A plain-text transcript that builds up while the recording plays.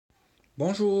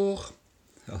Bonjour.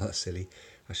 Oh, that's silly.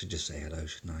 I should just say hello,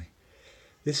 shouldn't I?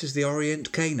 This is the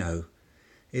Orient Kano.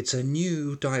 It's a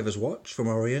new diver's watch from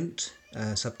Orient,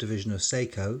 a subdivision of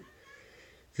Seiko.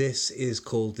 This is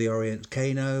called the Orient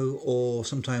Kano, or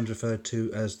sometimes referred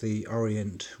to as the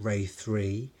Orient Ray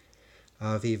 3.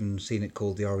 I've even seen it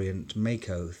called the Orient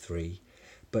Mako 3,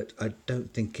 but I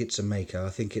don't think it's a Mako. I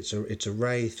think it's a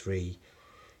Ray 3,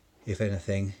 if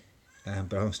anything.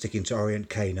 But I'm sticking to Orient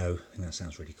Kano. I think that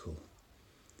sounds really cool.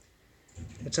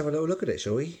 Let's have a little look at it,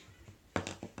 shall we?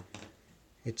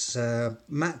 It's a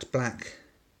matte black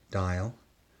dial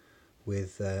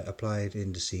with applied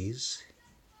indices.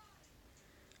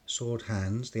 Sword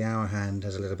hands. The hour hand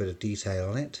has a little bit of detail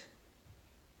on it.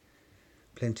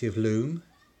 Plenty of lume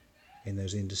in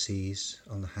those indices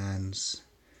on the hands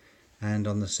and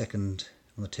on the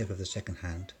tip of the second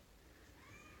hand.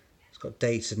 It's got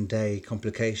date and day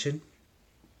complication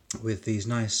with these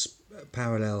nice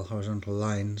parallel horizontal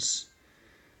lines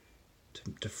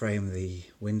to frame the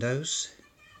windows.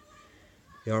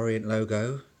 The Orient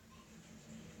logo,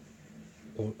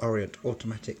 or Orient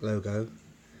automatic logo,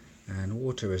 and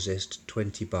water resist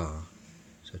 20 bar,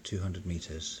 so 200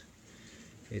 meters.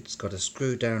 It's got a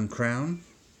screw down crown,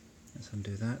 let's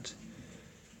undo that,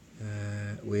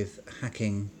 with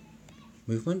hacking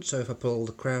movement. So if I pull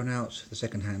the crown out, the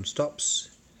second hand stops.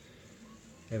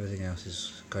 Everything else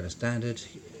is kind of standard.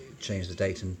 Change the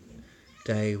date and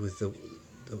day with the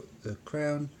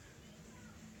crown.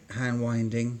 Hand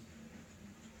winding.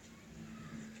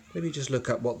 Let me just look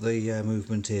up what the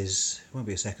movement is. It won't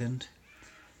be a second.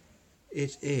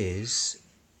 It is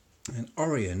an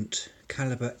Orient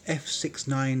caliber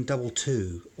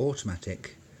F6922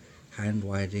 automatic hand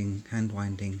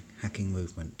winding hacking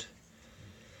movement.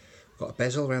 Got a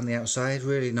bezel around the outside,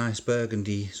 really nice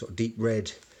burgundy, sort of deep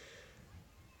red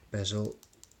bezel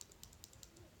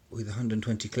with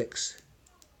 120 clicks.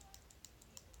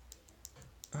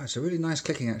 Oh, it's a really nice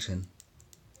clicking action.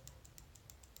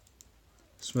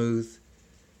 Smooth,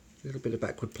 a little bit of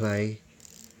backward play.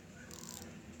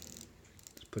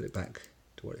 Let's put it back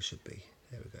to what it should be.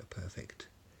 There we go, perfect.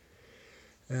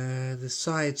 The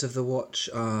sides of the watch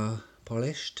are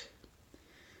polished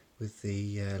with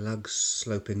the lugs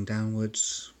sloping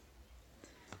downwards.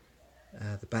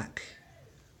 The back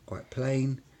quite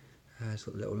plain. It's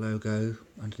got a little logo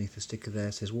underneath the sticker there.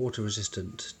 It says water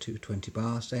resistant 220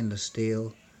 bar, stainless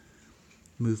steel,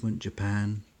 movement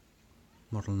Japan,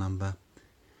 model number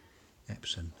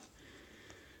Epson.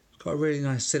 It's got a really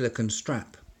nice silicone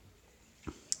strap.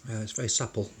 It's very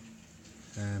supple.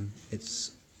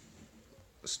 It's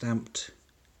stamped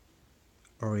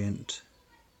Orient.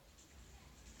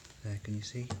 There, can you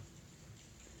see?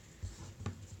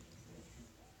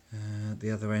 At the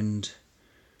other end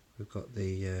we've got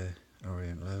the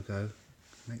Orient logo.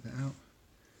 Make that out?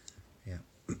 Yeah.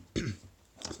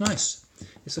 It's nice.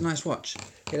 It's a nice watch.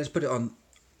 Okay, let's put it on.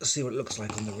 Let's see what it looks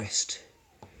like on the wrist.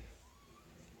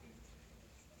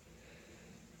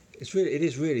 It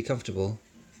is really comfortable,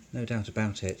 no doubt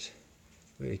about it.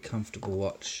 Really comfortable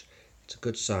watch. It's a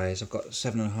good size. I've got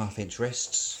 7.5 inch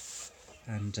wrists,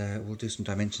 and we'll do some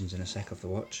dimensions in a sec of the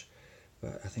watch.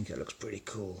 But I think it looks pretty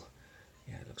cool.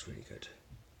 Yeah, it looks really good.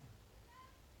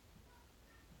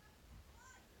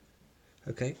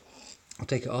 Okay, I'll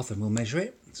take it off and we'll measure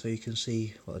it so you can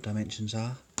see what the dimensions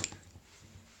are.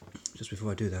 Just before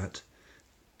I do that,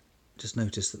 just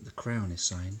notice that the crown is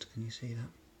signed. Can you see that?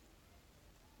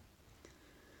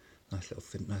 Nice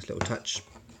little touch.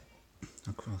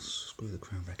 I'll screw the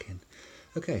crown back in.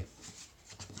 Okay,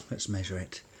 let's measure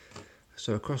it.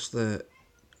 So across the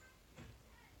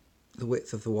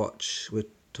width of the watch, we're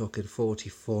talking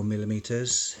 44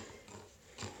 millimeters.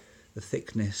 The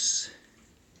thickness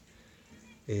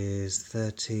is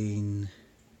 13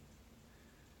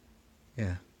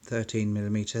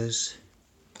 millimeters.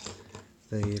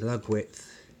 The lug width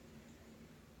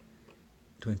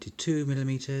 22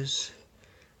 millimeters,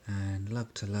 and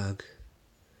lug to lug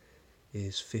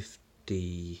is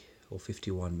 50 or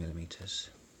 51 millimeters.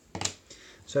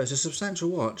 So it's a substantial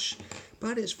watch,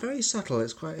 but it's very subtle.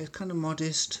 It's kind of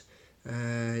modest.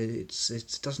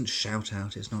 It doesn't shout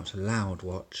out. It's not a loud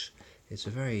watch. It's a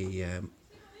very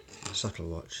subtle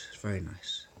watch. It's very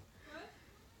nice.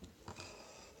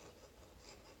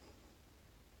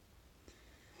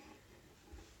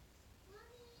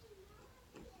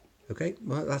 Okay,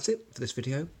 well that's it for this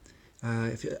video.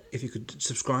 If you could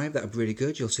subscribe, that would be really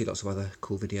good. You'll see lots of other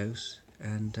cool videos,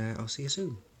 and I'll see you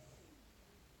soon.